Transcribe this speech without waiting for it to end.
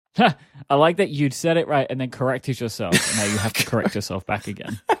I like that you'd said it right and then corrected yourself. And now you have to correct yourself back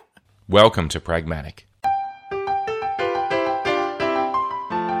again. Welcome to Pragmatic.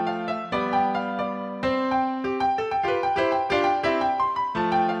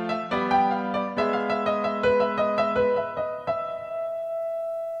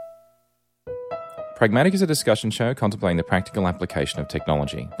 Pragmatic is a discussion show contemplating the practical application of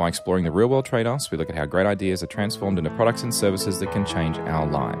technology. By exploring the real-world trade-offs, we look at how great ideas are transformed into products and services that can change our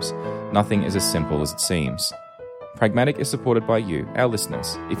lives. Nothing is as simple as it seems. Pragmatic is supported by you, our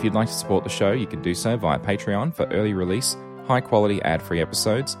listeners. If you'd like to support the show, you can do so via Patreon for early release, high-quality ad-free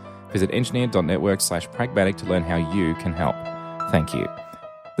episodes. Visit engineer.network/pragmatic to learn how you can help. Thank you.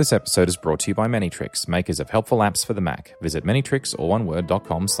 This episode is brought to you by Manytricks, makers of helpful apps for the Mac. Visit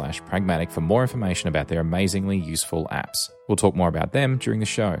manytricks.com/pragmatic for more information about their amazingly useful apps. We'll talk more about them during the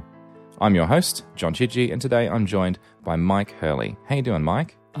show. I'm your host, John Chidgey, and today I'm joined by Mike Hurley. How you doing,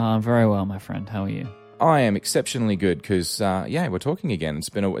 Mike? Very well, my friend. How are you? I am exceptionally good because, we're talking again. It's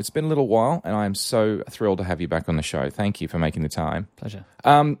been a little while, and I'm so thrilled to have you back on the show. Thank you for making the time. Pleasure.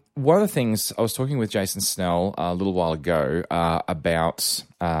 One of the things, I was talking with Jason Snell a little while ago about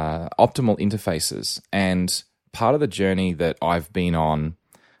optimal interfaces, and part of the journey that I've been on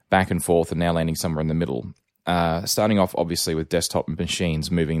back and forth and now landing somewhere in the middle, starting off obviously with desktop machines,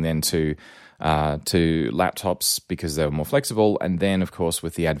 moving then to laptops because they were more flexible, and then, of course,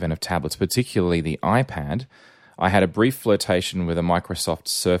 with the advent of tablets, particularly the iPad, I had a brief flirtation with a Microsoft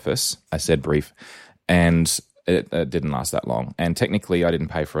Surface. I said brief, and it didn't last that long. And technically, I didn't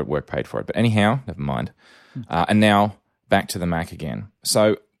pay for it, work paid for it. But anyhow, never mind. And now, back to the Mac again.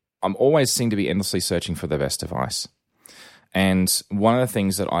 So I'm always seem to be endlessly searching for the best device. And one of the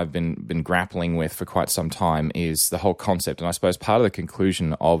things that I've been grappling with for quite some time is the whole concept. And I suppose part of the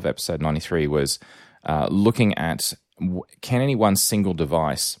conclusion of episode 93 was looking at, can any one single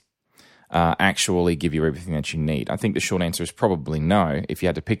device actually give you everything that you need? I think the short answer is probably no. If you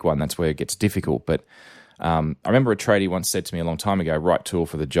had to pick one, that's where it gets difficult. But I remember a tradie once said to me a long time ago, right tool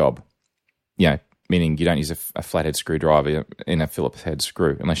for the job. You know, meaning you don't use a flathead screwdriver in a Phillips head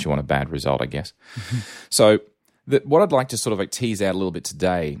screw, unless you want a bad result, I guess. Mm-hmm. So what I'd like to sort of tease out a little bit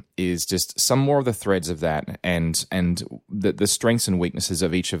today is just some more of the threads of that, and the strengths and weaknesses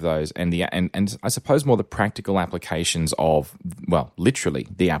of each of those, and I suppose more the practical applications of, well, literally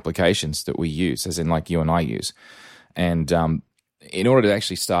the applications that we use, as in like you and I use. And in order to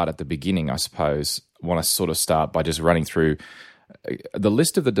actually start at the beginning, I suppose, I want to sort of start by just running through the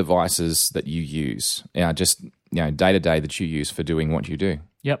list of the devices that you use, just day to day that you use for doing what you do.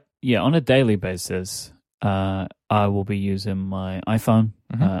 Yep. Yeah, on a daily basis, I will be using my iPhone,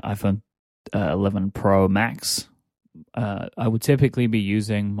 iPhone 11 Pro Max. I would typically be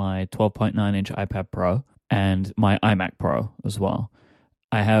using my 12.9-inch iPad Pro and my iMac Pro as well.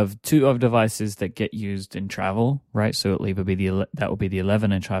 I have two other devices that get used in travel, right? So it'll either be that will be the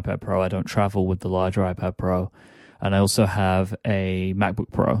 11-inch iPad Pro. I don't travel with the larger iPad Pro. And I also have a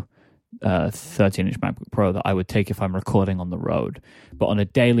MacBook Pro, 13-inch MacBook Pro that I would take if I'm recording on the road. But on a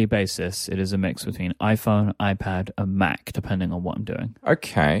daily basis, it is a mix between iPhone, iPad, and Mac, depending on what I'm doing.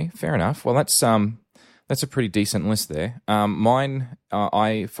 Okay, fair enough. Well, that's a pretty decent list there. Mine,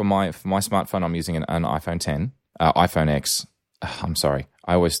 for my smartphone, I'm using an iPhone 10, iPhone X. I'm sorry.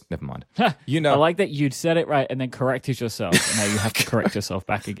 Never mind. I like that you'd said it right and then corrected yourself. And now you have to correct yourself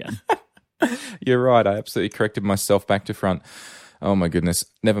back again. You're right. I absolutely corrected myself back to front. Oh my goodness.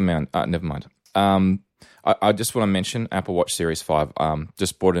 Never mind. I just want to mention Apple Watch Series 5.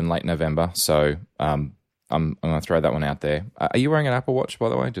 Just bought it in late November, so I'm going to throw that one out there. Are you wearing an Apple Watch, by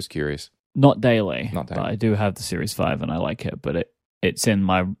the way? Just curious. Not daily. But I do have the Series 5 and I like it, but it's in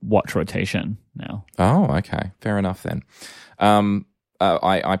my watch rotation now. Oh, okay. Fair enough then.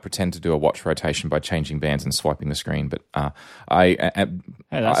 I pretend to do a watch rotation by changing bands and swiping the screen, but that's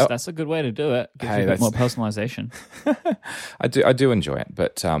a good way to do it. Gives you a bit more personalization. I do enjoy it,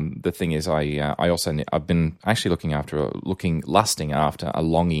 but the thing is, I've been actually lusting after a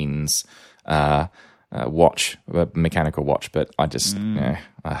Longines watch, a mechanical watch, but I just I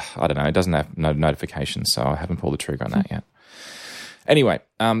don't know. It doesn't have no notifications, so I haven't pulled the trigger on that yet. Anyway,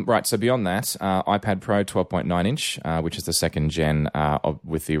 right, so beyond that, iPad Pro 12.9-inch, which is the second gen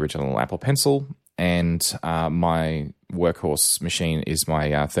with the original Apple Pencil, and my workhorse machine is my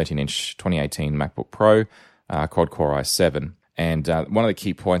 13-inch 2018 MacBook Pro, quad-core i7. And one of the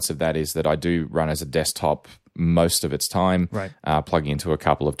key points of that is that I do run as a desktop most of its time, right. Plugging into a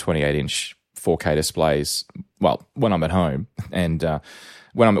couple of 28-inch 4K displays, well, when I'm at home, and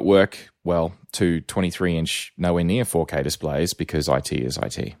when I'm at work, well, two 23-inch nowhere near 4K displays because IT is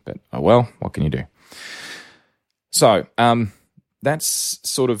IT. But, oh well, what can you do? So, that's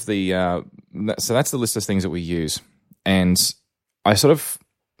sort of that's the list of things that we use. And I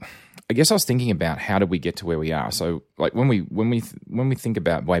guess I was thinking about how did we get to where we are. So like when we think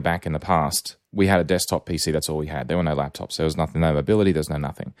about way back in the past, we had a desktop PC. That's all we had. There were no laptops. There was nothing, no mobility. There was no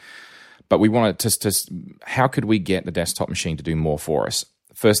nothing. But we wanted to how could we get the desktop machine to do more for us?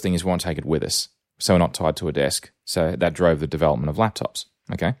 First thing is we want to take it with us, so we're not tied to a desk. So that drove the development of laptops.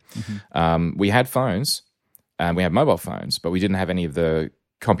 Okay, we had phones, and we had mobile phones, but we didn't have any of the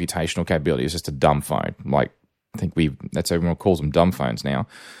computational capability. It was just a dumb phone. Like I think that's everyone calls them dumb phones now,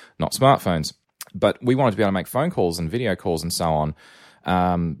 not smartphones. But we wanted to be able to make phone calls and video calls and so on.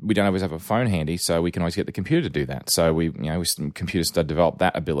 We don't always have a phone handy, so we can always get the computer to do that. So computers started to develop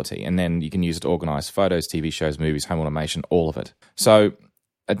that ability, and then you can use it to organize photos, TV shows, movies, home automation, all of it. So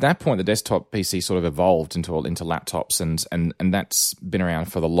at that point, the desktop PC sort of evolved into laptops, and that's been around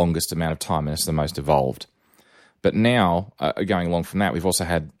for the longest amount of time, and it's the most evolved. But now, going along from that, we've also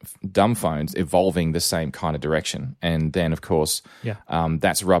had dumb phones evolving the same kind of direction, and then of course,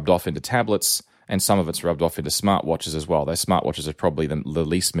 that's rubbed off into tablets. And some of it's rubbed off into smartwatches as well. Those smartwatches are probably the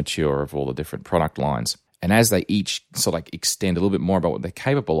least mature of all the different product lines. And as they each sort of like extend a little bit more about what they're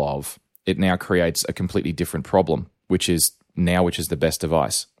capable of, it now creates a completely different problem, which is the best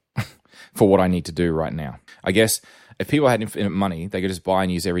device for what I need to do right now. I guess if people had infinite money, they could just buy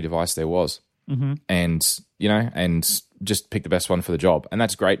and use every device there was. And just pick the best one for the job. And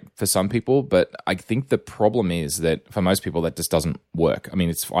that's great for some people, but I think the problem is that for most people that just doesn't work. I mean,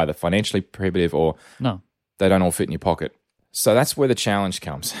 it's either financially prohibitive or they don't all fit in your pocket. So that's where the challenge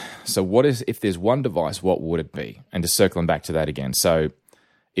comes. So if there's one device, what would it be? And just circling back to that again. So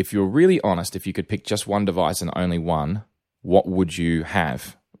if you're really honest, if you could pick just one device and only one, what would you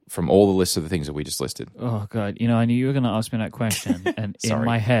have from all the lists of the things that we just listed? Oh, God. I knew you were going to ask me that question. And in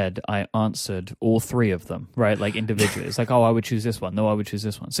my head, I answered all three of them, right? Like individually. It's like, oh, I would choose this one. No, I would choose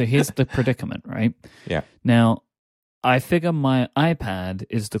this one. So here's the predicament, right? Yeah. Now, I figure my iPad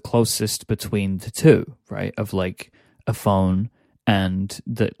is the closest between the two, right? Of like a phone and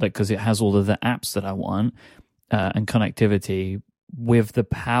because it has all of the apps that I want and connectivity with the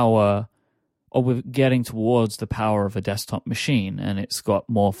power, or with getting towards the power of a desktop machine, and it's got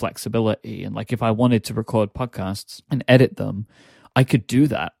more flexibility. And like if I wanted to record podcasts and edit them, I could do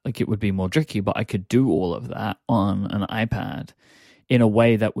that. Like it would be more tricky, but I could do all of that on an iPad in a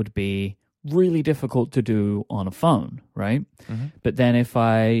way that would be really difficult to do on a phone, right? Mm-hmm. But then if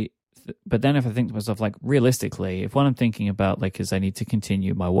I think to myself, like realistically, if what I'm thinking about like is I need to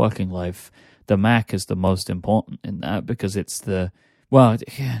continue my working life, the Mac is the most important in that because it's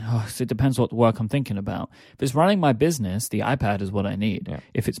it depends what work I'm thinking about. If it's running my business, the iPad is what I need. Yeah.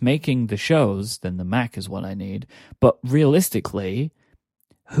 If it's making the shows, then the Mac is what I need. But realistically,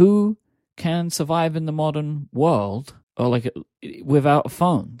 who can survive in the modern world or like without a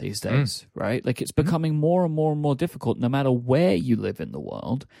phone these days, right? Like it's becoming more and more and more difficult, no matter where you live in the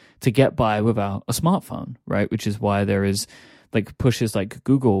world, to get by without a smartphone, right? Which is why there is like pushes like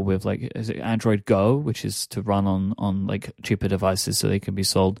Google with like, is it Android Go, which is to run on like cheaper devices so they can be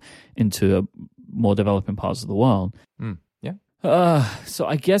sold into more developing parts of the world. So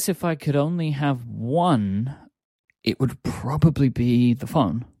I guess if I could only have one, it would probably be the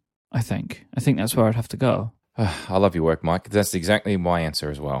phone, I think that's where I'd have to go. I love your work, Mike. That's exactly my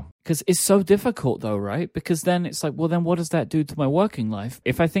answer as well. Because it's so difficult though, right? Because then it's like, well, then what does that do to my working life?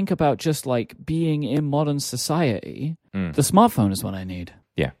 If I think about just like being in modern society, the smartphone is what I need.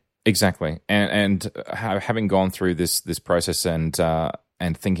 Yeah, exactly. And having gone through this process and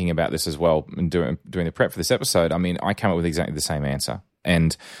thinking about this as well and doing the prep for this episode, I mean, I came up with exactly the same answer.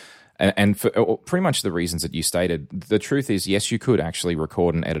 And for pretty much the reasons that you stated, the truth is, yes, you could actually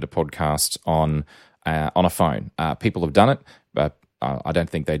record and edit a podcast on a phone. People have done it, but I don't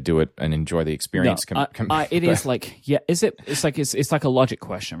think they do it and enjoy the experience. No, it is like, yeah, is it? It's like a logic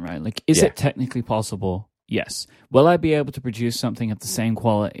question, right? Like, is it technically possible? Yes. Will I be able to produce something of the same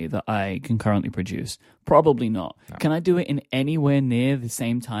quality that I can currently produce? Probably not. No. Can I do it in anywhere near the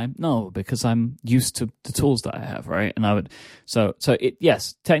same time? No, because I'm used to the tools that I have, right? And I would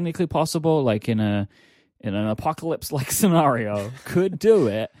yes, technically possible, like in an apocalypse like scenario, could do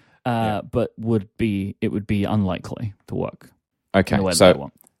it. But it would be unlikely to work. Okay,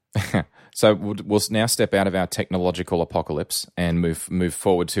 so we'll now step out of our technological apocalypse and move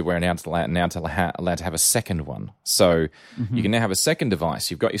forward to we're now allowed to have a second one. So you can now have a second device.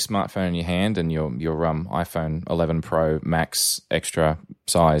 You've got your smartphone in your hand and your iPhone 11 Pro Max extra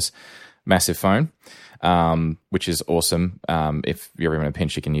size massive phone. which is awesome. If you're in a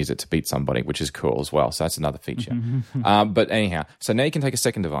pinch, you can use it to beat somebody, which is cool as well. So that's another feature. But anyhow, so now you can take a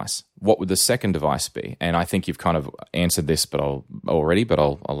second device. What would the second device be? And I think you've kind of answered this, but I'll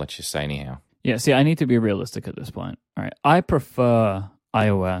let you say anyhow. Yeah, see, I need to be realistic at this point. All right, I prefer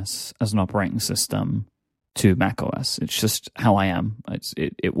iOS as an operating system to macOS. It's just how I am.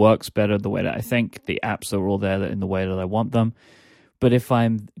 It works better the way that I think. The apps are all there in the way that I want them. But if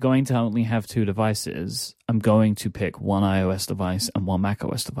I'm going to only have two devices, I'm going to pick one iOS device and one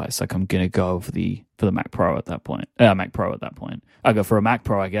macOS device. Like I'm going to go for the Mac Pro at that point. Mac Pro at that point. I go for a Mac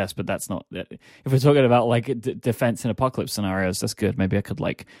Pro, I guess, but that's not. If we're talking about like defense and apocalypse scenarios, that's good. Maybe I could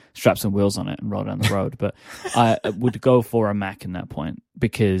like strap some wheels on it and roll down the road. But I would go for a Mac in that point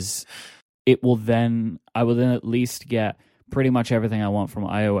because I will then at least get pretty much everything I want from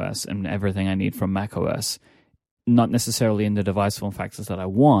iOS and everything I need from macOS. Not necessarily in the device form factors that I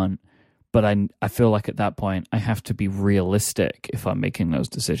want, but I feel like at that point I have to be realistic if I'm making those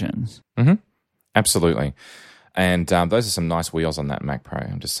decisions. Mm-hmm. Absolutely. And those are some nice wheels on that Mac Pro,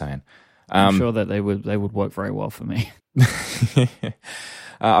 I'm just saying. I'm sure that they would work very well for me.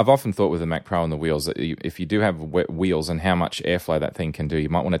 I've often thought with the Mac Pro and the wheels that if you do have wheels and how much airflow that thing can do, you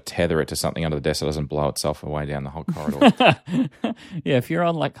might want to tether it to something under the desk that doesn't blow itself away down the whole corridor. Yeah, if you're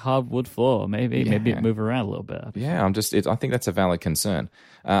on like hardwood floor, maybe it move around a little bit. Yeah, I think that's a valid concern.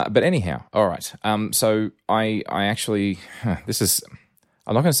 But anyhow, all right. So I actually, I'm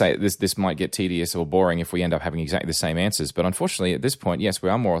not going to say this might get tedious or boring if we end up having exactly the same answers, but unfortunately at this point, yes, we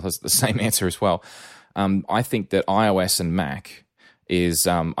are more or less the same answer as well. I think that iOS and Mac is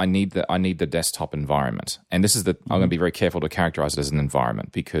I need the desktop environment, and this is I'm going to be very careful to characterize it as an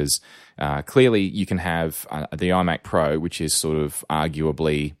environment because clearly you can have the iMac Pro, which is sort of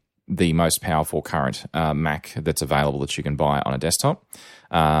arguably the most powerful current Mac that's available that you can buy on a desktop.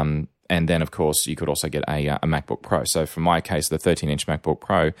 And then, of course, you could also get a MacBook Pro. So for my case, the 13-inch MacBook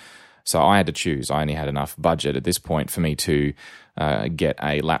Pro, so I had to choose. I only had enough budget at this point for me to get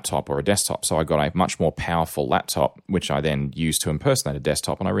a laptop or a desktop. So I got a much more powerful laptop, which I then used to impersonate a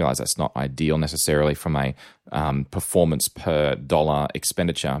desktop. And I realized that's not ideal necessarily from a performance per dollar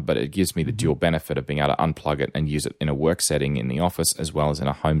expenditure, but it gives me the dual benefit of being able to unplug it and use it in a work setting in the office as well as in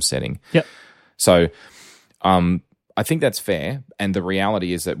a home setting. Yep. So I think that's fair. And the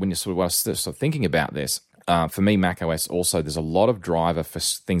reality is that when you're sort of thinking about this, for me, macOS also, there's a lot of driver for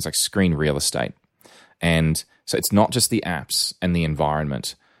things like screen real estate. And so it's not just the apps and the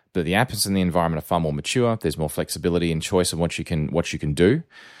environment, but the apps and the environment are far more mature. There's more flexibility and choice of what you can do.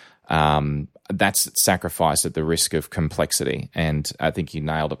 That's sacrificed at the risk of complexity. And I think you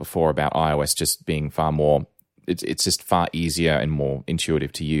nailed it before about iOS just being far more, it's just far easier and more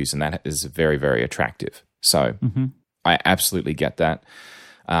intuitive to use. And that is very, very attractive. So I absolutely get that.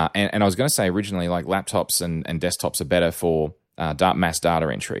 And I was going to say originally, like laptops and desktops are better for mass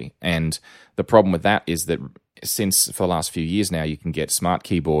data entry. And the problem with that is that since for the last few years now, you can get smart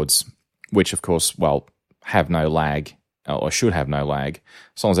keyboards, which of course, have no lag or should have no lag,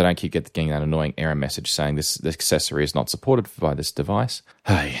 as long as I don't keep getting that annoying error message saying this accessory is not supported by this device.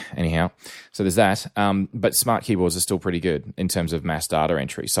 Hey, anyhow, so there's that. But smart keyboards are still pretty good in terms of mass data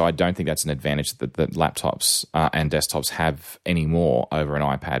entry. So I don't think that's an advantage that laptops and desktops have anymore over an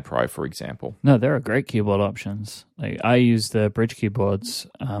iPad Pro, for example. No, there are great keyboard options. Like I use the Bridge keyboards.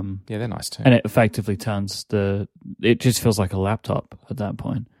 Yeah, they're nice too. And it effectively turns it just feels like a laptop at that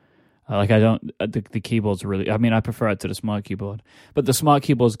point. The keyboard's really, I prefer it to the smart keyboard, but the smart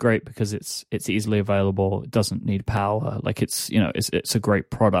keyboard's great because it's easily available. It doesn't need power. Like it's a great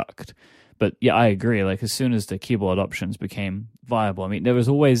product. But yeah, I agree. Like as soon as the keyboard options became viable, there was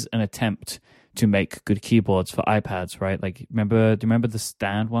always an attempt to make good keyboards for iPads, right? Like do you remember the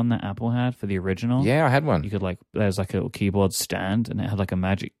stand one that Apple had for the original? Yeah, I had one. You could there's like a little keyboard stand and it had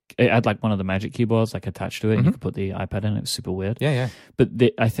it had like one of the Magic keyboards like attached to it and you could put the iPad in. It was super weird. Yeah. But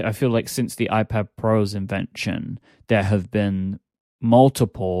I feel like since the iPad Pro's invention, there have been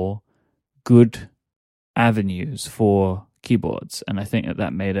multiple good avenues for keyboards, and I think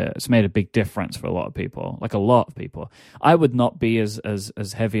it's made a big difference for a lot of people. Like a lot of people, I would not be as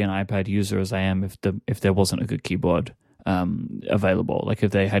heavy an iPad user as I am if there wasn't a good keyboard available. Like if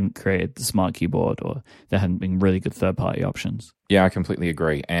they hadn't created the smart keyboard or there hadn't been really good third party options. Yeah, I completely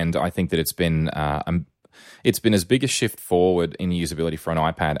agree, and I think that it's been as big a shift forward in usability for an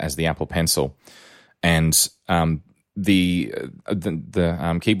iPad as the Apple Pencil, and the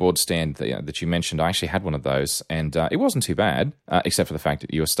keyboard stand that you mentioned, I actually had one of those, and it wasn't too bad, except for the fact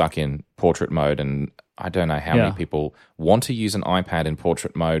that you were stuck in portrait mode, and I don't know how many people want to use an iPad in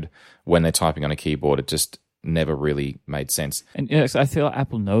portrait mode when they're typing on a keyboard. never really made sense. And yes, I feel like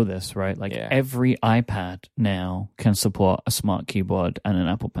Apple know this, right? Like every iPad now can support a smart keyboard and an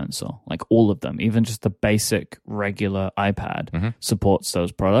Apple Pencil. Like all of them, even just the basic regular iPad supports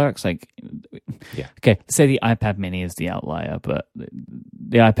those products. Like, okay, say the iPad Mini is the outlier, but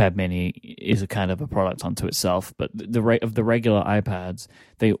the iPad Mini is a kind of a product unto itself. But the rate of the regular iPads,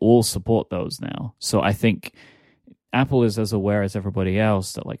 they all support those now. So I think Apple is as aware as everybody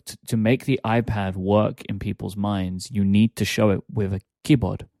else that like to make the iPad work in people's minds, you need to show it with a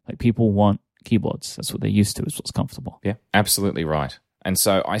keyboard. Like people want keyboards. That's what they're used to. Is what's comfortable. Yeah, absolutely right. And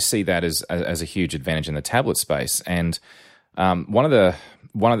so I see that as a huge advantage in the tablet space. And one of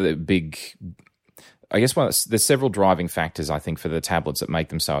the big, I guess there's several driving factors I think for the tablets that make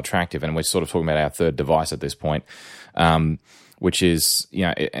them so attractive. And we're sort of talking about our third device at this point, which is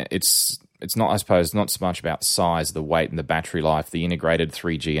it's not, I suppose, not so much about size, the weight and the battery life, the integrated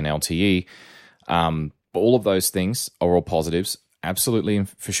 3G and LTE. All of those things are all positives. Absolutely,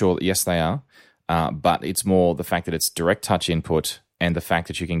 for sure, yes, they are. But it's more the fact that it's direct touch input and the fact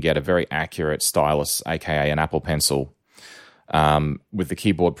that you can get a very accurate stylus, aka an Apple Pencil, with the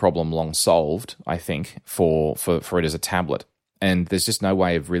keyboard problem long solved, I think, for it as a tablet. And there's just no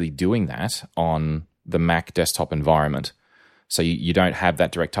way of really doing that on the Mac desktop environment. So you don't have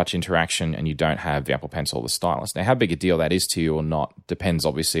that direct touch interaction and you don't have the Apple Pencil or the stylus. Now, how big a deal that is to you or not depends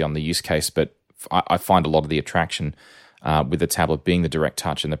obviously on the use case, but I find a lot of the attraction with the tablet being the direct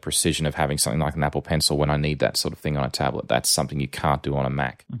touch and the precision of having something like an Apple Pencil when I need that sort of thing on a tablet. That's something you can't do on a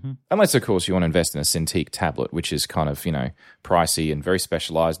Mac. Unless, of course, you want to invest in a Cintiq tablet, which is kind of, pricey and very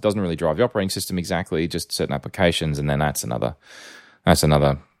specialized, doesn't really drive the operating system exactly, just certain applications, and then that's another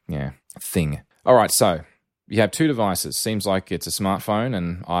thing. All right, so you have two devices. Seems like it's a smartphone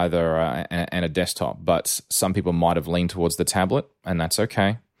and either and a desktop, but some people might have leaned towards the tablet, and that's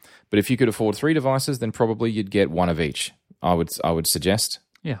okay. But if you could afford three devices, then probably you'd get one of each. I would suggest.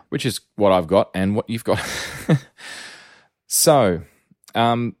 Yeah, which is what I've got and what you've got. So,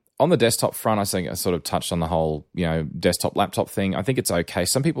 on the desktop front, I think I sort of touched on the whole desktop laptop thing. I think it's okay.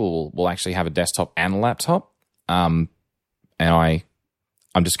 Some people will actually have a desktop and a laptop, and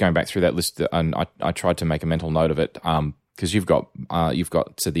I'm just going back through that list, and I tried to make a mental note of it because you've got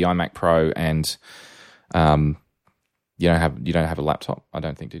to the iMac Pro, and you don't have a laptop. I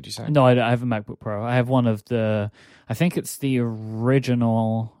don't think. Did you say? No, I have a MacBook Pro. I have one of I think it's the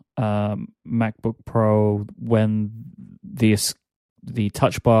original MacBook Pro when the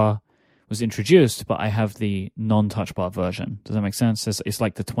Touch Bar was introduced, but I have the non-Touch Bar version. Does that make sense? It's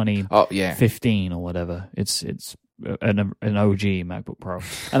like the 2015 or whatever. It's an OG MacBook Pro,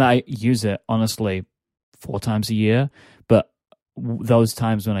 and I use it honestly 4 times a year. But those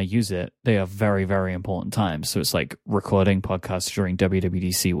times when I use it, they are very, very important times. So it's like recording podcasts during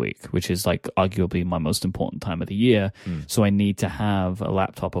WWDC week, which is like arguably my most important time of the year. So I need to have a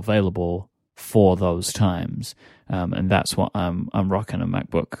laptop available for those times, and that's what I'm rocking a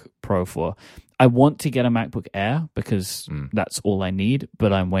MacBook Pro for. I want to get a MacBook Air because that's all I need,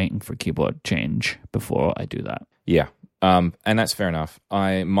 but I'm waiting for keyboard change before I do that. Yeah, and that's fair enough.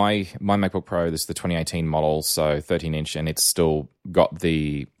 My MacBook Pro, this is the 2018 model, so 13-inch, and it's still got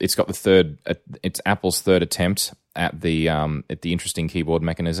it's Apple's third attempt at the interesting keyboard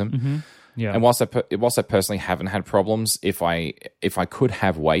mechanism. Yeah. And whilst I personally haven't had problems, if I could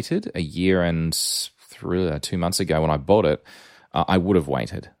have waited a year and 2 months ago when I bought it, I would have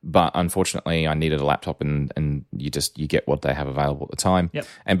waited. But unfortunately, I needed a laptop, and you get what they have available at the time. Yep.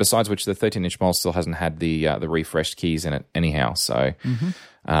 And besides which, the 13-inch model still hasn't had the refreshed keys in it anyhow. So,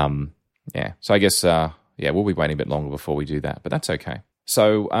 So I guess we'll be waiting a bit longer before we do that, but that's okay.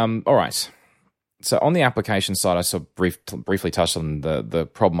 So, all right. So on the application side, I sort of briefly touched on the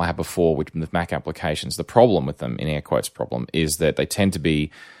problem I had before with Mac applications. The problem with them, in air quotes problem, is that they tend to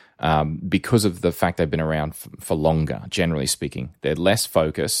be, because of the fact they've been around for longer, generally speaking, they're less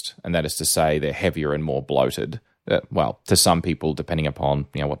focused, and that is to say they're heavier and more bloated, to some people, depending upon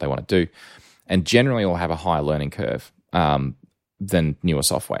what they want to do, and generally will have a higher learning curve than newer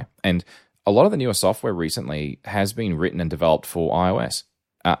software. And a lot of the newer software recently has been written and developed for iOS,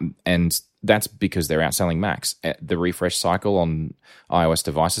 and that's because they're outselling Macs. The refresh cycle on iOS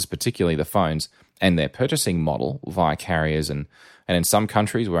devices, particularly the phones, and their purchasing model via carriers and in some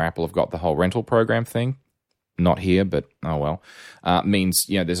countries where Apple have got the whole rental program thing, not here, but oh well, means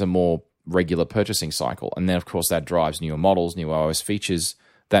there's a more regular purchasing cycle. And then, of course, that drives newer models, new iOS features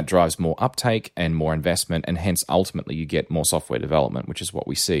that drives more uptake and more investment, and hence ultimately you get more software development, which is what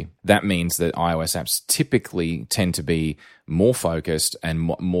we see. That means that iOS apps typically tend to be more focused and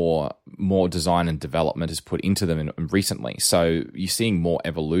more design and development is put into them recently. So you're seeing more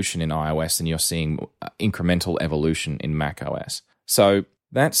evolution in iOS than you're seeing incremental evolution in macOS. So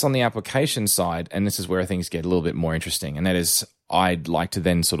that's on the application side, and this is where things get a little bit more interesting, and that is I'd like to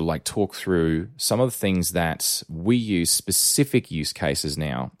then sort of like talk through some of the things that we use, specific use cases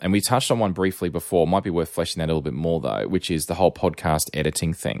now. And we touched on one briefly before, might be worth fleshing that a little bit more though, which is the whole podcast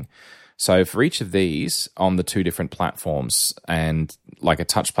editing thing. So for each of these on the two different platforms, and like a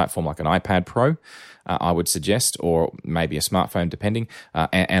touch platform like an iPad Pro, I would suggest, or maybe a smartphone depending,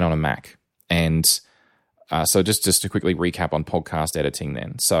 and on a Mac. And so just to quickly recap on podcast editing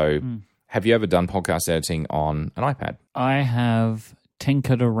then. So have you ever done podcast editing on an iPad? I have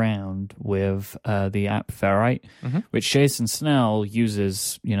tinkered around with the app Ferrite, which Jason Snell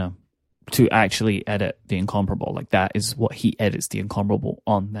uses, to actually edit The Incomparable. Like, that is what he edits The Incomparable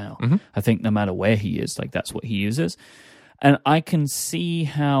on now. I think no matter where he is, like, that's what he uses. And I can see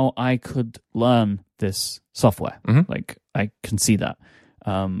how I could learn this software. Like, I can see that.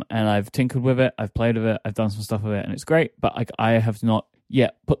 And I've tinkered with it, I've played with it, I've done some stuff with it, and it's great, but like, I have not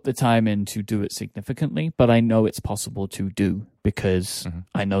yet put the time in to do it significantly, but I know it's possible to do because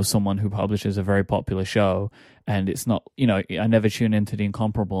I know someone who publishes a very popular show, and it's not, I never tune into The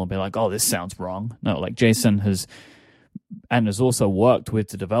Incomparable and be like, oh, this sounds wrong. No, like Jason has also worked with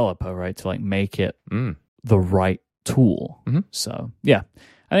the developer, right, to like make it the right tool. So yeah,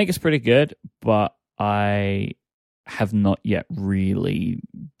 I think it's pretty good, but I have not yet really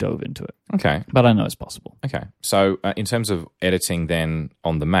dove into it. Okay. But I know it's possible. Okay. So in terms of editing then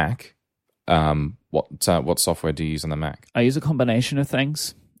on the Mac, what software do you use on the Mac? I use a combination of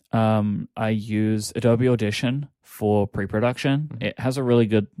things. I use Adobe Audition for pre-production. It has a really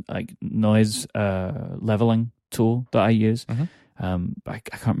good like noise leveling tool that I use. I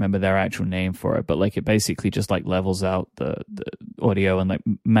can't remember their actual name for it, but like it basically just like levels out the audio and like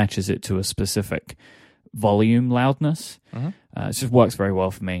matches it to a specific volume loudness. It just works very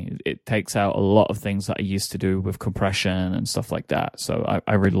well for me. It takes out a lot of things that I used to do with compression and stuff like that. So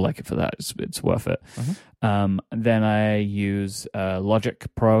I really like it for that. It's worth it. Then I use Logic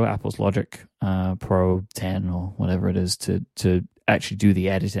Pro, Apple's Logic Pro 10 or whatever it is to actually do the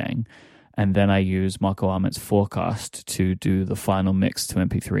editing. And then I use Marco Arment's Forecast to do the final mix to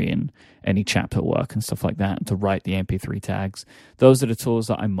MP3 and any chapter work and stuff like that, and to write the MP3 tags. Those are the tools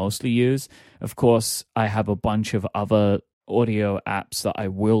that I mostly use. Of course, I have a bunch of other audio apps that I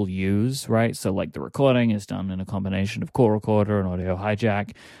will use, right? So like the recording is done in a combination of Call Recorder and Audio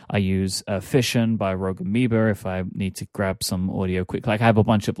Hijack. I use Fission by Rogue Amoeba if I need to grab some audio quick. Like I have a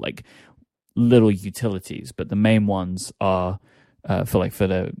bunch of like little utilities, but the main ones are for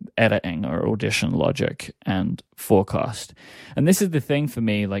the editing or Audition, Logic, and Forecast. And this is the thing for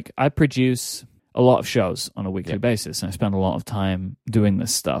me, like I produce a lot of shows on a weekly basis, and I spend a lot of time doing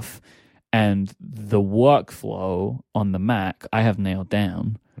this stuff. And the workflow on the Mac, I have nailed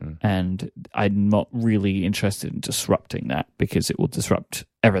down, and I'm not really interested in disrupting that because it will disrupt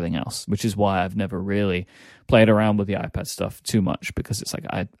everything else, which is why I've never really played around with the iPad stuff too much, because it's like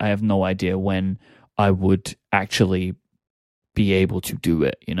I have no idea when I would actually be able to do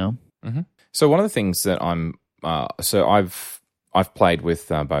it, So one of the things that I've played with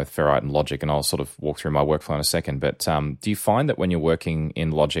both Ferrite and Logic, and I'll sort of walk through my workflow in a second, but do you find that when you're working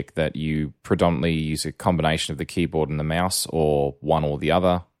in Logic that you predominantly use a combination of the keyboard and the mouse, or one or the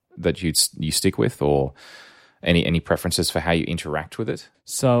other that you stick with, or any preferences for how you interact with it?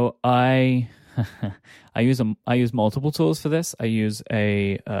 So I use multiple tools for this. I use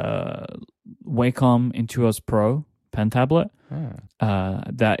a Wacom Intuos Pro pen tablet.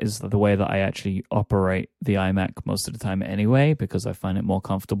 That is the way that I actually operate the iMac most of the time anyway, because I find it more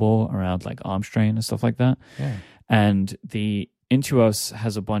comfortable around like arm strain and stuff like that. And the Intuos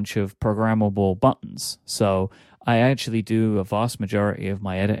has a bunch of programmable buttons. So I actually do a vast majority of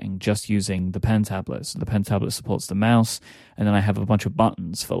my editing just using the pen tablet. So the pen tablet supports the mouse, and then I have a bunch of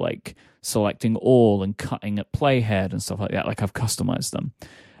buttons for like selecting all and cutting at playhead and stuff like that. Like I've customized them.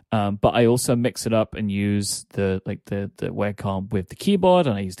 But I also mix it up and use the Wacom with the keyboard,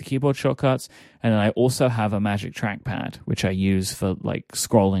 and I use the keyboard shortcuts. And then I also have a Magic Trackpad, which I use for like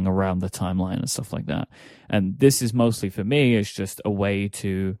scrolling around the timeline and stuff like that. And this is mostly for me, it's just a way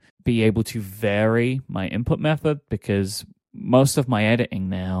to be able to vary my input method, because most of my editing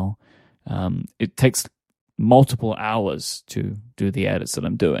now, it takes multiple hours to do the edits that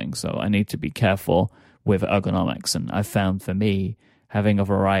I'm doing. So I need to be careful with ergonomics. And I found for me, having a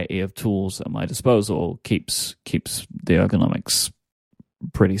variety of tools at my disposal keeps the ergonomics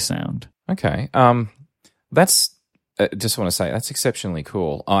pretty sound. Okay. That's just want to say that's exceptionally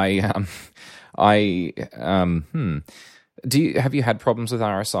cool. Have you had problems with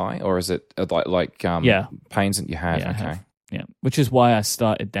RSI, or is it like pains that you have? Yeah, okay. Yeah, which is why I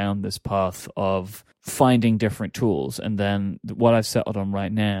started down this path of finding different tools, and then what I've settled on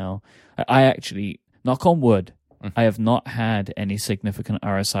right now, I actually, knock on wood, I have not had any significant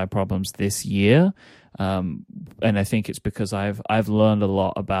RSI problems this year, and I think it's because I've learned a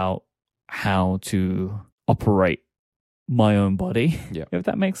lot about how to operate my own body. Yeah, if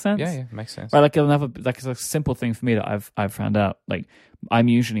that makes sense. Yeah, makes sense. Right, it's a simple thing for me that I've found out. Like, I'm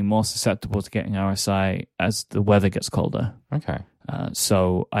usually more susceptible to getting RSI as the weather gets colder. Okay.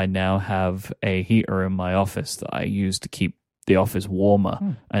 So I now have a heater in my office that I use to keep the office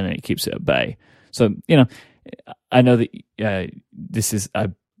warmer, and it keeps it at bay. So, I know that this is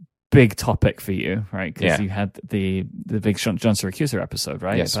a big topic for you, right? Because you had the big John Siracusa episode,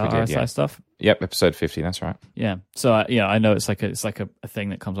 right? Yes, about we did, RSI stuff. Yep, episode 50. That's right. Yeah. So I know it's like a thing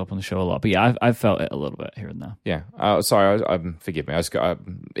that comes up on the show a lot. But yeah, I've felt it a little bit here and there. Yeah. Sorry. Forgive me.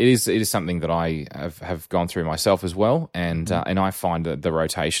 It is something that I have gone through myself as well, and I find that the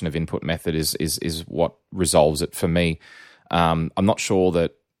rotation of input method is what resolves it for me. I'm not sure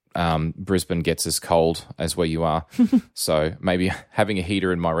that Brisbane gets as cold as where you are, so maybe having a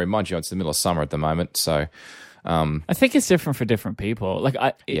heater in my room. Mind you, it's the middle of summer at the moment, so I think it's different for different people. Like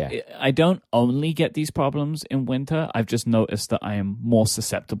I don't only get these problems in winter. I've just noticed that I am more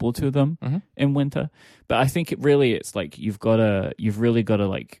susceptible to them in winter. But I think it's like you've really got to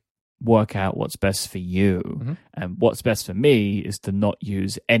like work out what's best for you, and what's best for me is to not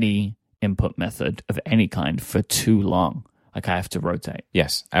use any input method of any kind for too long. Like, I have to rotate.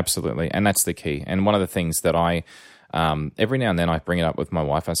 Yes, absolutely. And that's the key. And one of the things that I, every now and then I bring it up with my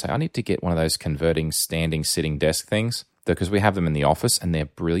wife. I say, I need to get one of those converting standing sitting desk things, because we have them in the office and they're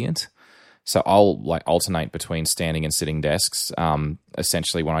brilliant. So I'll like alternate between standing and sitting desks,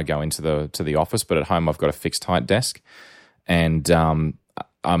 essentially when I go into the office. But at home, I've got a fixed height desk. And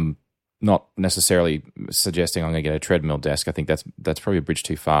I'm not necessarily suggesting I'm going to get a treadmill desk. I think that's probably a bridge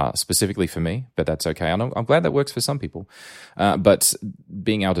too far, specifically for me, but that's okay. I'm glad that works for some people. But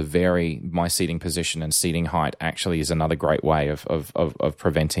being able to vary my seating position and seating height actually is another great way of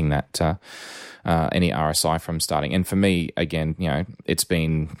preventing that any RSI from starting. And for me, again, it's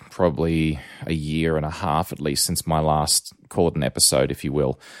been probably a year and a half at least since my last, call it an episode, if you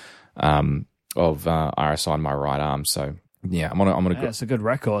will, of RSI on my right arm. So. Yeah, I'm on a good. It's a good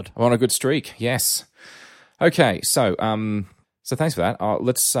record. I'm on a good streak. Yes. Okay, so thanks for that.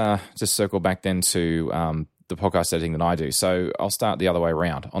 Let's just circle back then to the podcast editing that I do. So I'll start the other way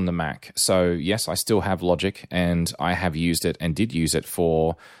around on the Mac. So yes, I still have Logic, and I have used it and did use it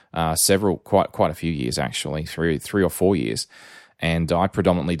for quite a few years actually, three or 4 years. And I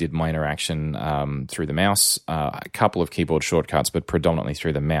predominantly did my interaction through the mouse, a couple of keyboard shortcuts, but predominantly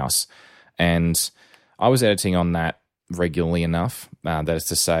through the mouse. And I was editing on that regularly enough. That is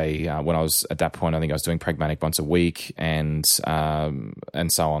to say, when I was at that point, I think I was doing Pragmatic once a week, and so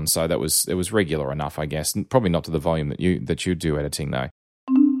on. So it was regular enough, I guess. Probably not to the volume that you do editing though.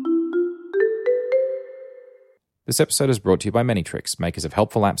 This episode is brought to you by Manytricks, makers of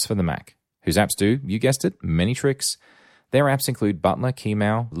helpful apps for the Mac. Whose apps do? You guessed it, Manytricks. Their apps include Butler,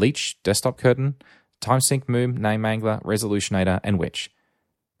 Keymao, Leech, Desktop Curtain, TimeSync, Moom, NameAngler, Resolutionator, and Witch.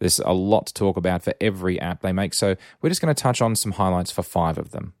 There's a lot to talk about for every app they make, so we're just going to touch on some highlights for 5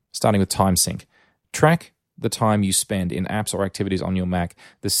 of them, starting with TimeSync. Track the time you spend in apps or activities on your Mac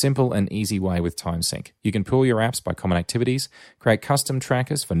the simple and easy way with TimeSync. You can pool your apps by common activities, create custom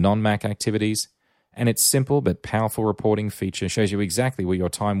trackers for non-Mac activities, and its simple but powerful reporting feature shows you exactly where your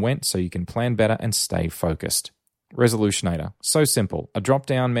time went so you can plan better and stay focused. Resolutionator. So simple. A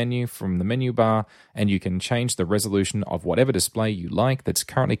drop-down menu from the menu bar, and you can change the resolution of whatever display you like that's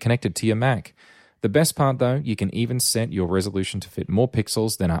currently connected to your Mac. The best part, though, you can even set your resolution to fit more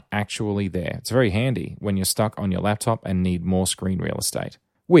pixels than are actually there. It's very handy when you're stuck on your laptop and need more screen real estate.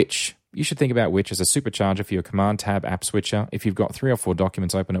 Which, you should think about Which as a supercharger for your Command Tab app switcher. If you've got 3 or 4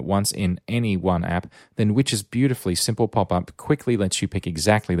 documents open at once in any one app, then Which's beautifully simple pop-up quickly lets you pick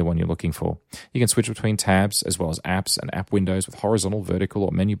exactly the one you're looking for. You can switch between tabs as well as apps and app windows with horizontal, vertical,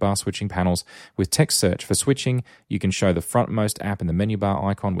 or menu bar switching panels. With text search for switching, you can show the frontmost app in the menu bar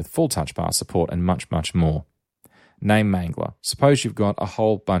icon with full touch bar support and much, much more. Name Mangler. Suppose you've got a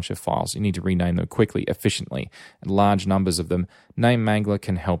whole bunch of files. You need to rename them quickly, efficiently, and large numbers of them. Name Mangler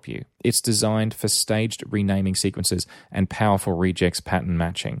can help you. It's designed for staged renaming sequences and powerful regex pattern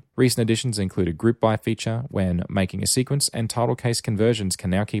matching. Recent additions include a group by feature when making a sequence, and title case conversions can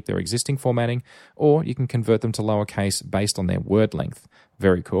now keep their existing formatting, or you can convert them to lowercase based on their word length.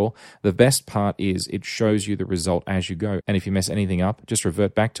 Very cool. The best part is it shows you the result as you go, and if you mess anything up, just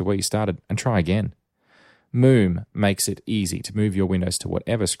revert back to where you started and try again. Moom makes it easy to move your windows to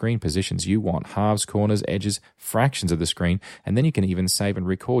whatever screen positions you want, halves, corners, edges, fractions of the screen, and then you can even save and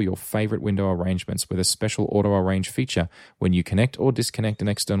recall your favorite window arrangements with a special auto-arrange feature when you connect or disconnect an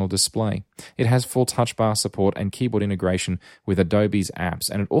external display. It has full touch bar support and keyboard integration with Adobe's apps,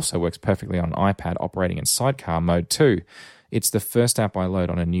 and it also works perfectly on an iPad operating in sidecar mode too. It's the first app I load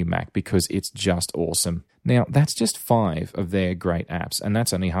on a new Mac because it's just awesome. Now, that's just 5 of their great apps, and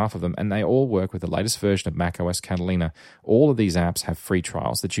that's only half of them, and they all work with the latest version of macOS Catalina. All of these apps have free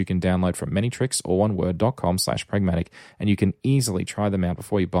trials that you can download from Manytricks or oneword.com/pragmatic, and you can easily try them out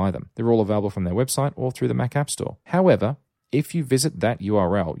before you buy them. They're all available from their website or through the Mac App Store. However, if you visit that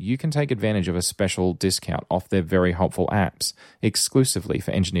URL, you can take advantage of a special discount off their very helpful apps, exclusively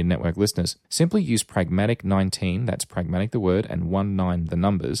for Engineered Network listeners. Simply use Pragmatic19, that's Pragmatic the word, and 19 the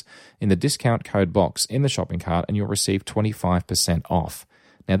numbers, in the discount code box in the shopping cart, and you'll receive 25% off.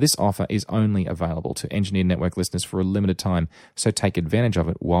 Now, this offer is only available to Engineered Network listeners for a limited time, so take advantage of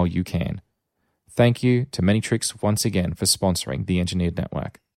it while you can. Thank you to Manytricks once again for sponsoring the Engineered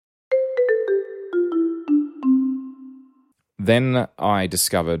Network. Then I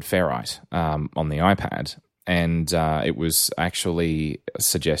discovered Ferrite on the iPad, and it was actually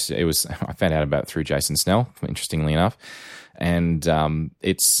suggested. I found out about it through Jason Snell, interestingly enough, and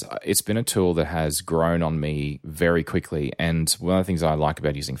it's been a tool that has grown on me very quickly. And one of the things I like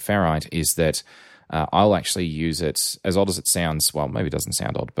about using Ferrite is that I'll actually use it, as odd as it sounds. Well, maybe it doesn't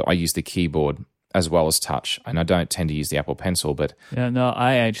sound odd, but I use the keyboard as well as touch, and I don't tend to use the Apple Pencil. But yeah, no,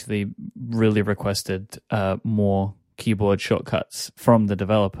 I actually really requested more keyboard shortcuts from the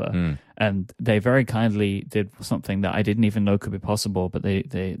developer, and they very kindly did something that I didn't even know could be possible, but they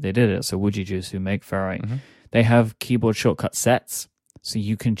did it. So Woody Juice, who make Ferrite, they have keyboard shortcut sets, so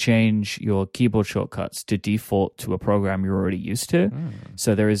you can change your keyboard shortcuts to default to a program you're already used to.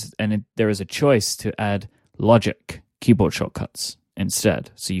 So there is a choice to add Logic keyboard shortcuts instead,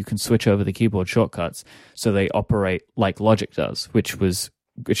 so you can switch over the keyboard shortcuts so they operate like Logic does, which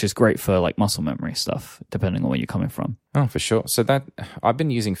is great for like muscle memory stuff, depending on where you're coming from. Oh, for sure. So that I've been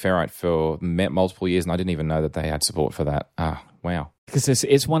using Ferrite for multiple years, and I didn't even know that they had support for that. Oh, wow. Because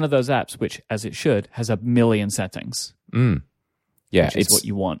it's one of those apps which, as it should, has a million settings. Yeah, which is what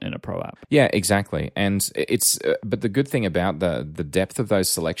you want in a pro app. Yeah, exactly. And it's but the good thing about the depth of those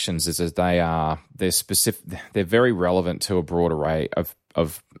selections is that they're specific. They're very relevant to a broad array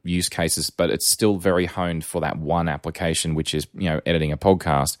of use cases, but it's still very honed for that one application, which is, editing a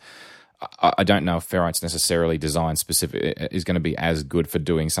podcast. I don't know if Ferrite's necessarily designed specific is going to be as good for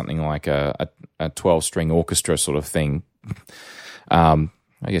doing something like a 12-string orchestra sort of thing.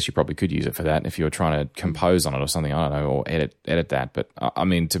 I guess you probably could use it for that if you were trying to compose on it or something, I don't know, or edit that. But I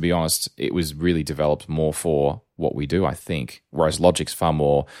mean, to be honest, it was really developed more for what we do, I think, whereas Logic's far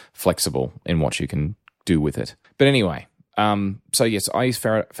more flexible in what you can do with it. But anyway, so yes, I use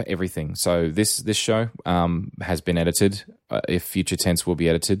Ferrite for everything. So this show has been edited. If future tense will be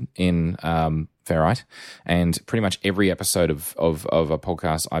edited in Ferrite, and pretty much every episode of a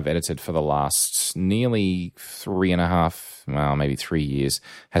podcast I've edited for the last nearly 3.5, well, maybe 3 years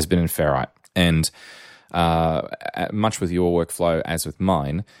has been in Ferrite. And much with your workflow as with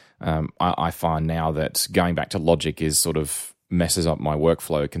mine, I find now that going back to Logic is sort of messes up my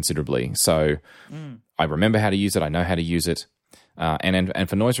workflow considerably. So I remember how to use it. I know how to use it. And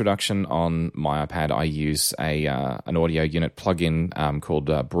for noise reduction on my iPad, I use an audio unit plugin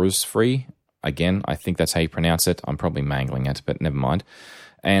called Bruce Free. Again, I think that's how you pronounce it. I'm probably mangling it, but never mind.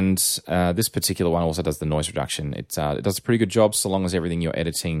 And this particular one also does the noise reduction. It does a pretty good job so long as everything you're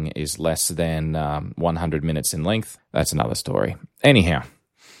editing is less than 100 minutes in length. That's another story. Anyhow,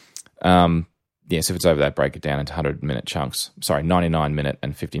 yes, if it's over that, break it down into 100-minute chunks. Sorry, 99-minute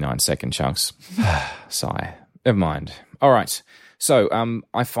and 59-second chunks. Sigh. Never mind. All right. So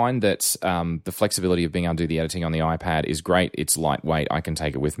I find that the flexibility of being able to do the editing on the iPad is great. It's lightweight. I can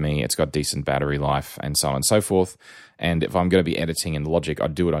take it with me. It's got decent battery life and so on and so forth. And if I'm going to be editing in Logic,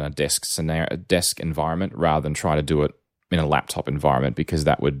 I'd do it on a desk environment rather than try to do it in a laptop environment, because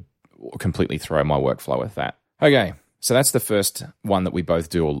that would completely throw my workflow with that. Okay, so that's the first one that we both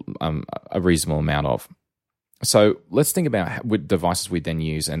do a reasonable amount of. So let's think about what devices we then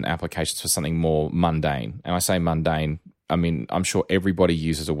use and applications for something more mundane. And I say mundane, I mean, I'm sure everybody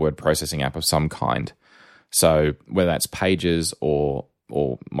uses a word processing app of some kind. So whether that's Pages or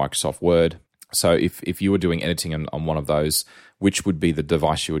Microsoft Word. So if you were doing editing on one of those, which would be the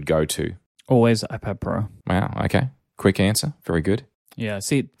device you would go to? Always iPad Pro. Wow, okay. Quick answer. Very good. Yeah,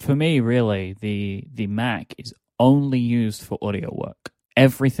 see, for me, really, the Mac is only used for audio work.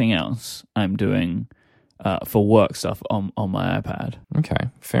 Everything else I'm doing for work stuff on my iPad. Okay,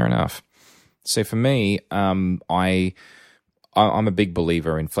 fair enough. So for me, I'm a big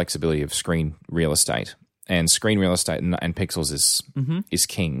believer in flexibility of screen real estate. And screen real estate and pixels is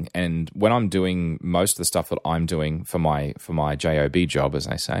king. And when I'm doing most of the stuff that I'm doing for my job job, as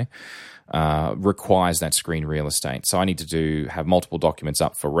I say, requires that screen real estate. So I need to have multiple documents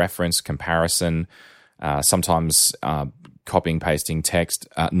up for reference, comparison, sometimes copying, pasting text,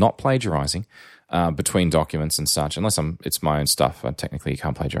 not plagiarizing between documents and such. Unless it's my own stuff. Technically, you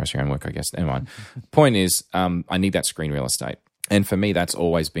can't plagiarize your own work, I guess. Anyway, point is, I need that screen real estate. And for me, that's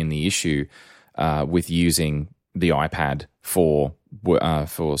always been the issue with using the iPad for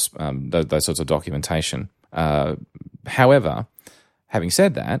those sorts of documentation. However, having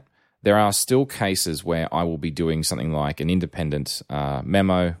said that, there are still cases where I will be doing something like an independent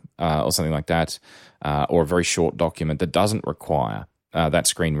memo or something like that, or a very short document that doesn't require that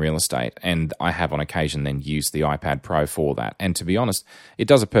screen real estate. And I have on occasion then used the iPad Pro for that. And to be honest, it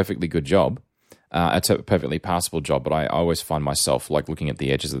does a perfectly good job. It's a perfectly passable job, but I always find myself like looking at the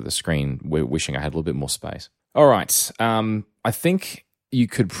edges of the screen, wishing I had a little bit more space. All right. I think you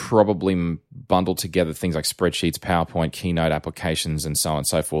could probably bundle together things like spreadsheets, PowerPoint, Keynote applications, and so on and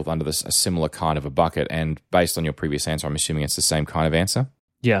so forth under a similar kind of a bucket. And based on your previous answer, I'm assuming it's the same kind of answer?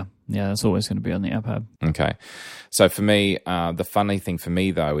 Yeah, that's always going to be on the iPad. Okay. So for me, the funny thing for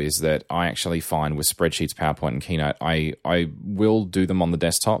me, though, is that I actually find with spreadsheets, PowerPoint, and Keynote, I will do them on the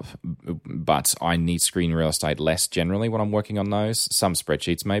desktop, but I need screen real estate less generally when I'm working on those. Some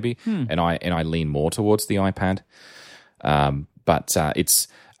spreadsheets maybe, and I lean more towards the iPad. But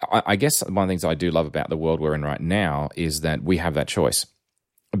I guess one of the things I do love about the world we're in right now is that we have that choice.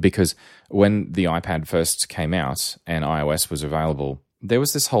 Because when the iPad first came out and iOS was available, there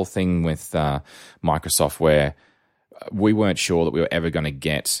was this whole thing with Microsoft where we weren't sure that we were ever going to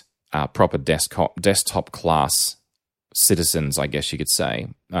get proper desktop class citizens, I guess you could say,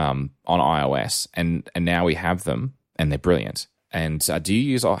 on iOS, and now we have them, and they're brilliant. And have you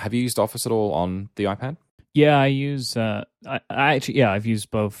used Office at all on the iPad? Yeah, I use. I've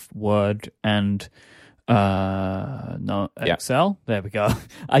used both Word and Excel. There we go.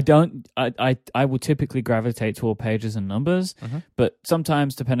 I will typically gravitate toward pages and numbers, but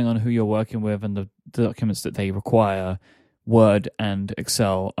sometimes depending on who you're working with and the documents that they require, Word and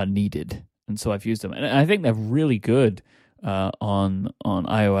Excel are needed, and so I've used them, and I think they're really good on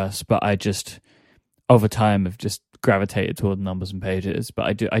iOS. But I just over time have just gravitated toward numbers and pages.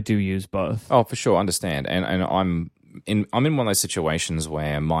 But I do use both. Oh, for sure, understand, and I'm in one of those situations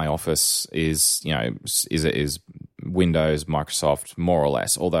where my Office is Windows, Microsoft, more or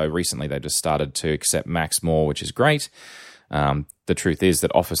less. Although recently they just started to accept Macs more, which is great. The truth is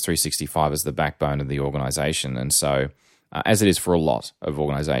that Office 365 is the backbone of the organization, and so as it is for a lot of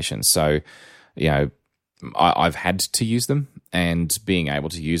organizations. So, I've had to use them, and being able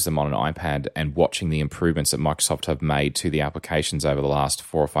to use them on an iPad and watching the improvements that Microsoft have made to the applications over the last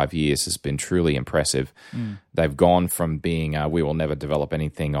 4 or 5 years has been truly impressive. They've gone from being, we will never develop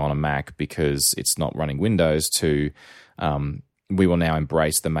anything on a Mac because it's not running Windows, to we will now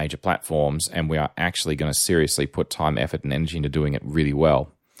embrace the major platforms, and we are actually going to seriously put time, effort, and energy into doing it really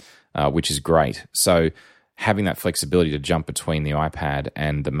well, which is great. So having that flexibility to jump between the iPad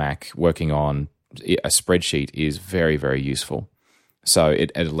and the Mac working on a spreadsheet is very, very useful. So it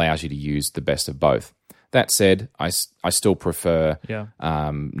allows you to use the best of both. That said, I still prefer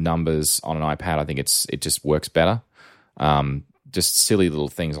numbers on an iPad. I think it just works better. Just silly little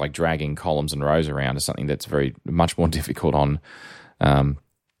things like dragging columns and rows around is something that's much more difficult on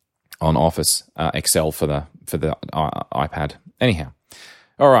Office. Excel for the iPad. Anyhow,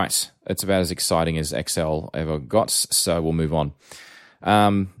 all right, it's about as exciting as Excel ever got. So we'll move on.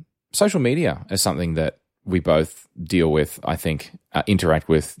 Social media is something that we both deal with, I think, interact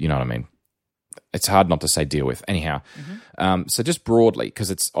with, you know what I mean? It's hard not to say deal with. Anyhow, so just broadly, because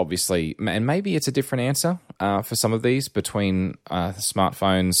it's obviously, and maybe it's a different answer for some of these between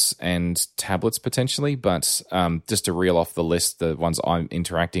smartphones and tablets potentially, but just to reel off the list, the ones I'm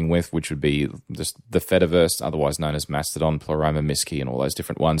interacting with, which would be just the Fediverse, otherwise known as Mastodon, Pleroma, Miski, and all those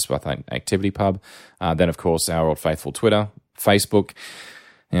different ones, but I think ActivityPub. Then, of course, our old faithful Twitter, Facebook.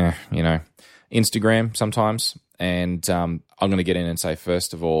 Yeah, Instagram sometimes. And I'm going to get in and say,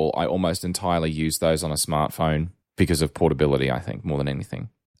 first of all, I almost entirely use those on a smartphone because of portability, I think, more than anything.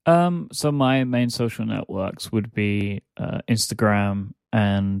 So my main social networks would be Instagram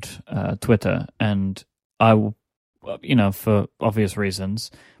and Twitter, and I will, for obvious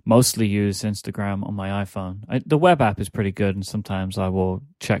reasons, mostly use Instagram on my iPhone. The web app is pretty good, and sometimes I will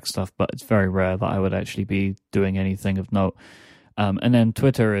check stuff, but it's very rare that I would actually be doing anything of note. And then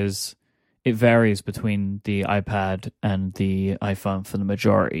Twitter it varies between the iPad and the iPhone for the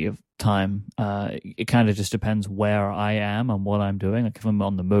majority of time. It kind of just depends where I am and what I'm doing. Like if I'm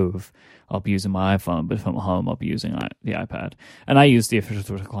on the move, I'll be using my iPhone, but if I'm at home, I'll be using the iPad. And I use the official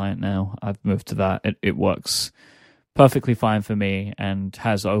Twitter client now. I've moved to that. It works perfectly fine for me and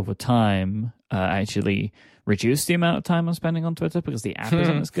has over time actually reduced the amount of time I'm spending on Twitter because the app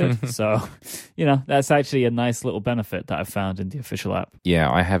isn't as good. So, that's actually a nice little benefit that I've found in the official app.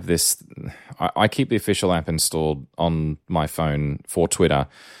 Yeah, I have this. I keep the official app installed on my phone for Twitter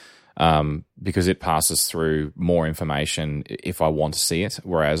because it passes through more information if I want to see it,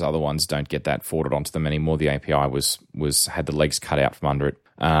 whereas other ones don't get that forwarded onto them anymore. The API had the legs cut out from under it.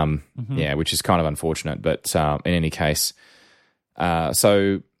 Yeah, which is kind of unfortunate. But in any case,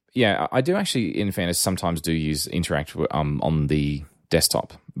 so yeah, I do actually, in fairness, sometimes do use Interact on the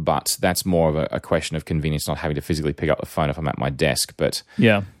desktop, but that's more of a question of convenience, not having to physically pick up the phone if I'm at my desk. But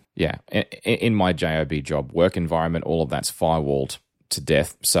yeah, in my JOB job work environment, all of that's firewalled to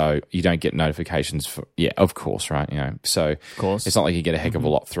death, so you don't get notifications for. Yeah, of course, right? So of course, it's not like you get a heck of a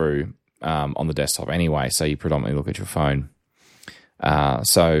lot through on the desktop anyway. So you predominantly look at your phone.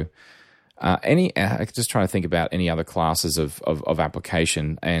 Just trying to think about any other classes of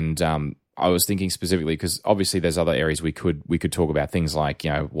application, and I was thinking specifically because obviously there's other areas we could talk about, things like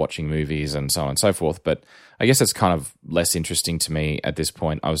watching movies and so on and so forth. But I guess that's kind of less interesting to me at this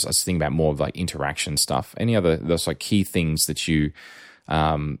point. I was thinking about more of like interaction stuff. Any other those like key things that you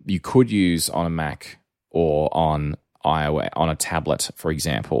could use on a Mac or on iOS on a tablet, for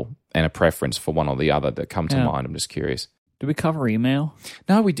example, and a preference for one or the other that come to mind. I'm just curious. Did we cover email?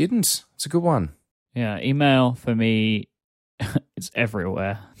 No, we didn't. It's a good one. Yeah, email for me, it's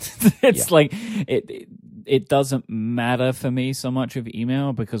everywhere. It's like it doesn't matter for me so much of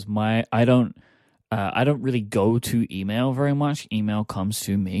email because I don't really go to email very much. Email comes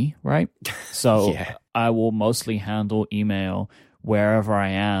to me, right? So I will mostly handle email wherever I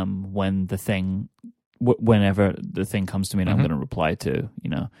am whenever the thing comes to me and I'm going to reply to.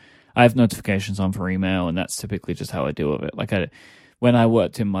 I have notifications on for email, and that's typically just how I deal with it. Like when I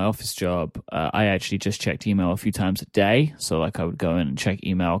worked in my office job, I actually just checked email a few times a day. So like I would go in and check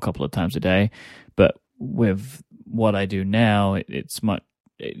email a couple of times a day. But with what I do now,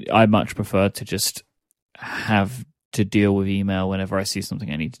 I much prefer to just have to deal with email whenever I see something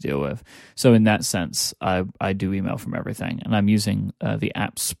I need to deal with. So in that sense, I do email from everything, and I'm using the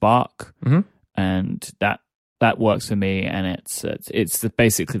app Spark, and that works for me, and it's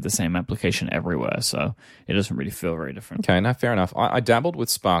basically the same application everywhere, so it doesn't really feel very different. Okay, no, fair enough. I dabbled with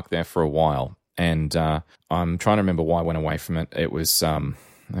Spark there for a while, and I'm trying to remember why I went away from it. It was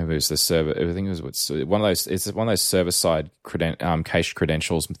the server. I think it was one of those. It's one of those server side cached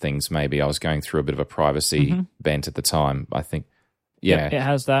credentials things. Maybe I was going through a bit of a privacy bent at the time. I think. Yeah, it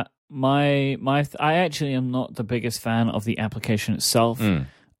has that. I actually am not the biggest fan of the application itself.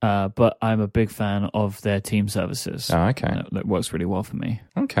 But I'm a big fan of their team services. Oh, okay. That works really well for me.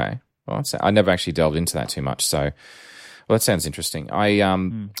 Okay. Well, I never actually delved into that too much. So, that sounds interesting.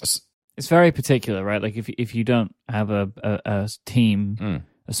 It's very particular, right? Like if you don't have a team,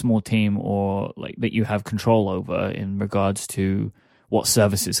 a small team, or like that you have control over in regards to what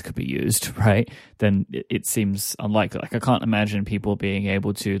services could be used, right? Then it seems unlikely. Like I can't imagine people being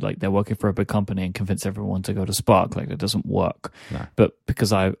able to, like, they're working for a big company and convince everyone to go to Spark. Like that doesn't work. No. But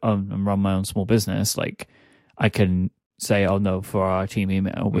because I run my own small business, like I can say, oh no, for our team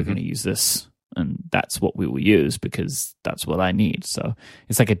email, we're going to use this, and that's what we will use because that's what I need. So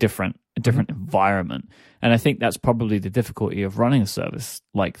it's like a different environment, and I think that's probably the difficulty of running a service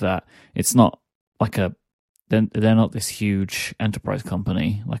like that. It's not like they're not this huge enterprise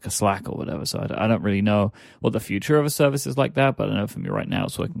company like a Slack or whatever. So I don't really know what the future of a service is like that, but I know for me right now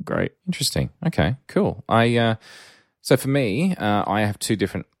it's working great. Interesting. Okay, cool. So for me, I have two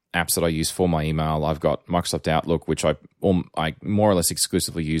different apps that I use for my email. I've got Microsoft Outlook, which I more or less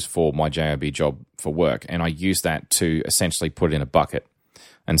exclusively use for my JOB job for work, and I use that to essentially put it in a bucket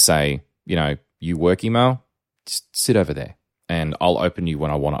and say, you work email, just sit over there, and I'll open you when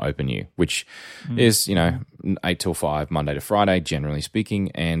I want to open you, which is, 8 till 5, Monday to Friday, generally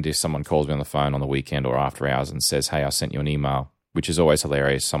speaking. And if someone calls me on the phone on the weekend or after hours and says, hey, I sent you an email, which is always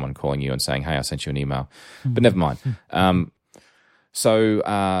hilarious. Someone calling you and saying, "Hey, I sent you an email," but never mind. So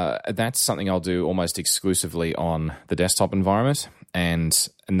that's something I'll do almost exclusively on the desktop environment, and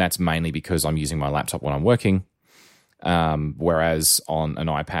that's mainly because I'm using my laptop when I'm working. Whereas on an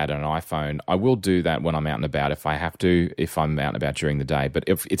iPad and an iPhone, I will do that when I'm out and about if I have to, if I'm out and about during the day. But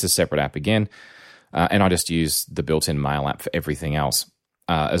if it's a separate app again, and I just use the built-in Mail app for everything else.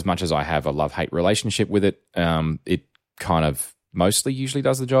 As much as I have a love-hate relationship with it, it kind of mostly usually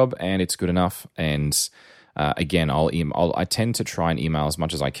does the job, and it's good enough. And again, I tend to try and email as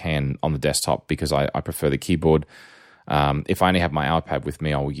much as I can on the desktop because I prefer the keyboard. If I only have my iPad with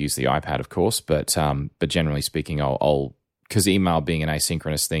me, I will use the iPad, of course. But generally speaking, I'll because email being an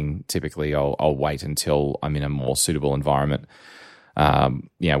asynchronous thing, typically I'll wait until I'm in a more suitable environment.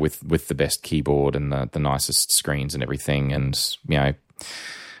 With the best keyboard and the nicest screens and everything, and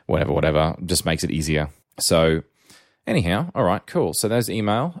whatever, just makes it easier. So anyhow, all right, cool. So there's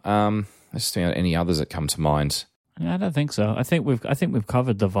email. Let's see any others that come to mind. Yeah, I don't think so. I think we've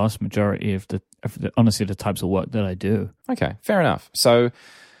covered the vast majority of the honestly the types of work that I do. Okay, fair enough. So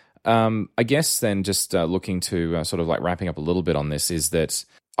I guess then just looking to sort of like wrapping up a little bit on this is that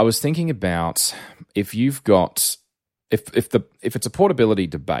I was thinking about if you've got if it's a portability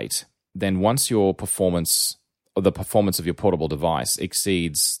debate, then once your performance or the performance of your portable device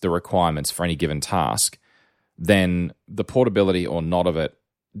exceeds the requirements for any given task, then the portability or not of it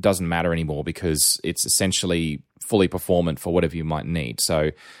doesn't matter anymore because it's essentially fully performant for whatever you might need.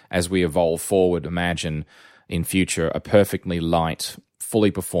 So as we evolve forward, imagine in future a perfectly light,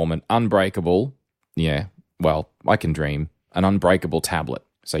 fully performant, unbreakable, I can dream, an unbreakable tablet.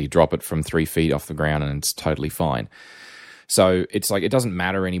 So you drop it from 3 feet off the ground and it's totally fine. So it's like it doesn't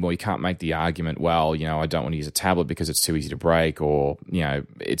matter anymore. You can't make the argument, I don't want to use a tablet because it's too easy to break, or,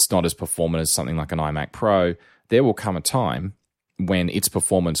 it's not as performant as something like an iMac Pro. There will come a time when its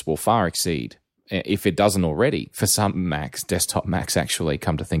performance will far exceed, if it doesn't already, for some Macs, desktop Macs actually,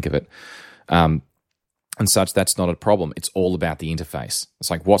 come to think of it. And such, that's not a problem. It's all about the interface. It's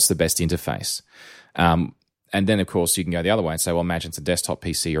like, what's the best interface? And then, of course, you can go the other way and say, well, imagine it's a desktop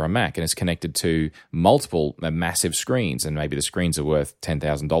PC or a Mac and it's connected to multiple massive screens, and maybe the screens are worth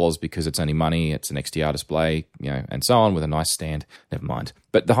 $10,000 because it's only money, it's an XDR display, and so on, with a nice stand. Never mind.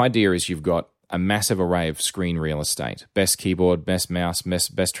 But the idea is you've got a massive array of screen real estate. Best keyboard, best mouse,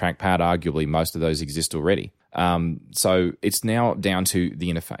 best trackpad, arguably most of those exist already. So it's now down to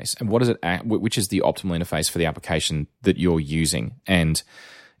the interface. And which is the optimal interface for the application that you're using. And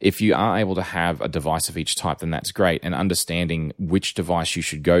if you are able to have a device of each type, then that's great. And understanding which device you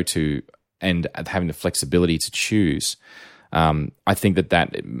should go to and having the flexibility to choose, I think that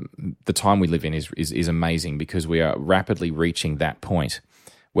the time we live in is amazing, because we are rapidly reaching that point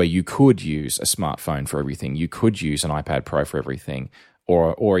where you could use a smartphone for everything. You could use an iPad Pro for everything,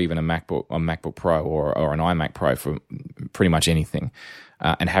 or even a MacBook Pro or an iMac Pro for pretty much anything.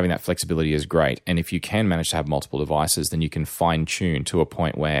 And having that flexibility is great. And if you can manage to have multiple devices, then you can fine-tune to a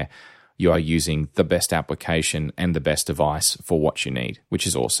point where you are using the best application and the best device for what you need, which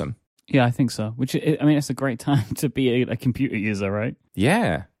is awesome. Yeah, I think so. It's a great time to be a computer user, right?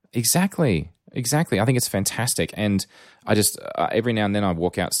 Yeah, exactly. I think it's fantastic. And I just, every now and then I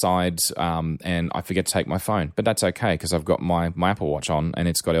walk outside and I forget to take my phone. But that's okay, because I've got my Apple Watch on and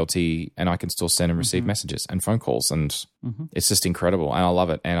it's got LTE, and I can still send and receive messages and phone calls. And it's just incredible. And I love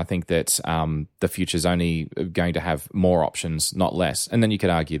it. And I think that the future's only going to have more options, not less. And then you could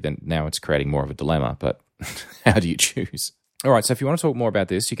argue that now it's creating more of a dilemma. But how do you choose? All right, so if you want to talk more about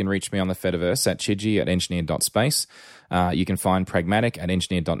this, you can reach me on the Fediverse at chidgey@engineered.space. You can find Pragmatic at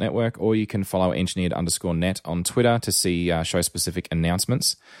engineered.network, or you can follow engineered_net on Twitter to see show-specific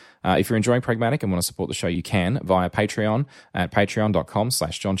announcements. If you're enjoying Pragmatic and want to support the show, you can via Patreon at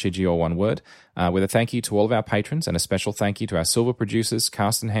patreon.com/JohnChidgey, all one word, with a thank you to all of our patrons, and a special thank you to our silver producers,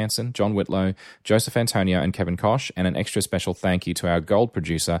 Carsten Hansen, John Whitlow, Joseph Antonio, and Kevin Koch, and an extra special thank you to our gold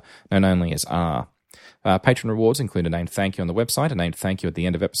producer, known only as R. Patron rewards include a named thank you on the website, a named thank you at the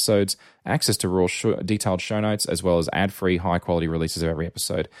end of episodes, access to raw detailed show notes, as well as ad-free, high-quality releases of every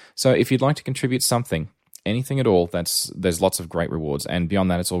episode. So if you'd like to contribute something, anything at all, there's lots of great rewards. And beyond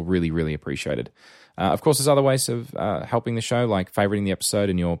that, it's all really, really appreciated. Of course, there's other ways of helping the show, like favoriting the episode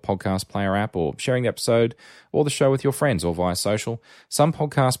in your podcast player app, or sharing the episode or the show with your friends, or via social. Some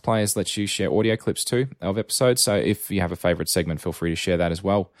podcast players let you share audio clips too of episodes, so if you have a favorite segment, feel free to share that as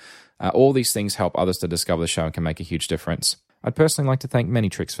well. All these things help others to discover the show and can make a huge difference. I'd personally like to thank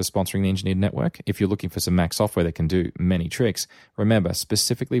Manytricks for sponsoring the Engineered Network. If you're looking for some Mac software that can do many tricks, remember,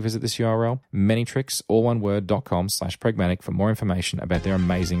 specifically visit this URL, manytricks, all one word, .com/pragmatic for more information about their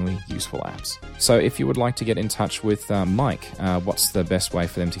amazingly useful apps. So if you would like to get in touch with Mike, what's the best way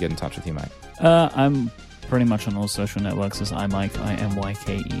for them to get in touch with you, mate? I'm pretty much on all social networks as iMyke,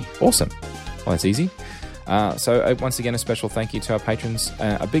 IMYKE. Awesome. Well, that's easy. So once again, a special thank you to our patrons.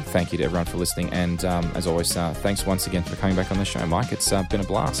 A big thank you to everyone for listening. And as always, thanks once again for coming back on the show, Mike. It's been a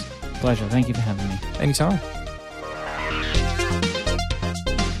blast. Pleasure. Thank you for having me. Anytime.